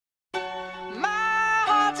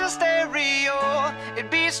heart's a stereo, it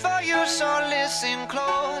beats for you, so listen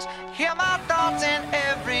close. Hear my thoughts in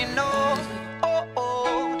every note. Oh,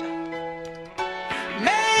 oh.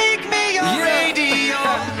 Make me your radio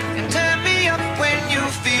and turn me up when you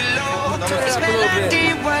feel low. This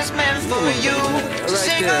melody was meant for you, so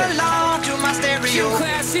sing along to my stereo.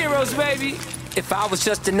 Class heroes, baby. If I was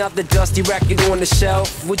just another dusty record on the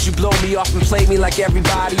shelf, would you blow me off and play me like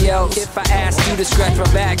everybody else? If I asked you to scratch my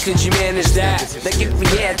back, could you manage that? Like if we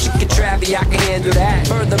had chicken trappy, I can handle that.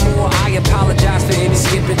 Furthermore, I apologize for any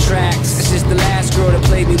skipping tracks. This is the last girl that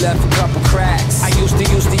played me, left a couple cracks. I used to,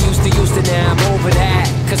 now I'm over that.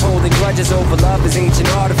 Cause holding grudges over love is ancient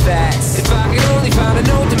artifacts. If I could only find a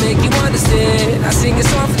note to make you understand, I sing it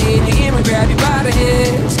softly in your ear and grab you by the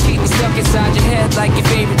hands. Keep me stuck inside your head like your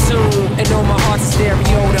favorite tune, and know my heart's a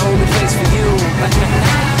stereo, the only place for you.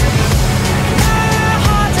 My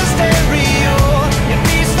heart's a stereo, it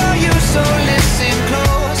beats for you, so listen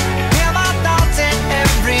close. Hear my thoughts in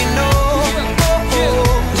every note. Oh, oh.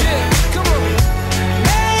 Come on.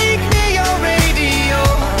 Make me your radio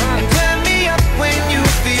and turn me up when you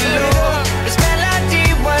feel low. This melody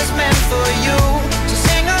was meant for you, so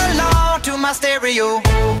sing along to my stereo.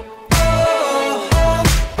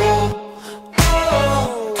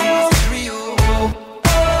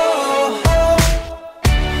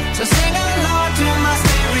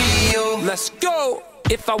 Let's go!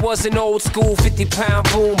 If I was an old school 50-pound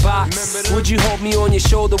boombox, would you hold me on your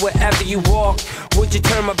shoulder wherever you walk? Would you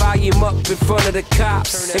turn my volume up in front of the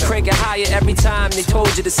cops and crank it higher every time they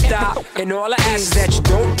told you to stop? And all I ask is that you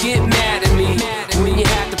don't get mad at me when you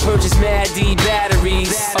have to purchase Mad D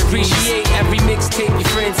batteries. Appreciate every mixtape your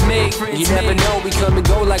friends make. You never know, we come and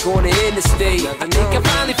go like on the interstate. I think I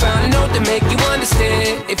finally found a note to make you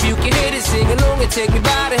understand. If you can hit it, sing along and take me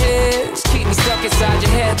by the hands. Keep me stuck inside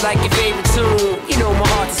your head like your favorite tune. You know my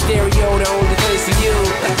heart's a stereo, the only place for you.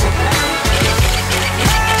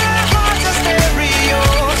 My heart's a stereo,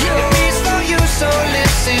 it beats for you, so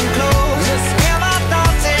listen close. Hear my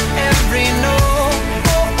thoughts in every note.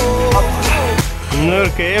 Oh, oh. Nu ir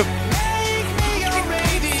kaip?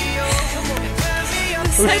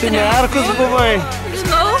 Užsimerkus buvai.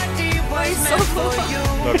 Žinau, baisu buvo.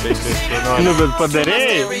 Nu, bet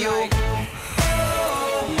padarėjai.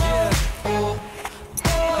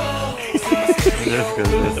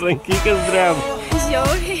 Rankykas dreba.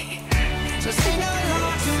 Žiauriai.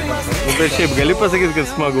 Nu, bet šiaip gali pasakyti, kad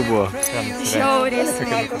smagu buvo? Žiauriai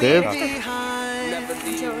smagu. Taip?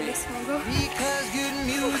 Žiauriai smagu.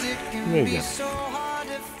 Negi.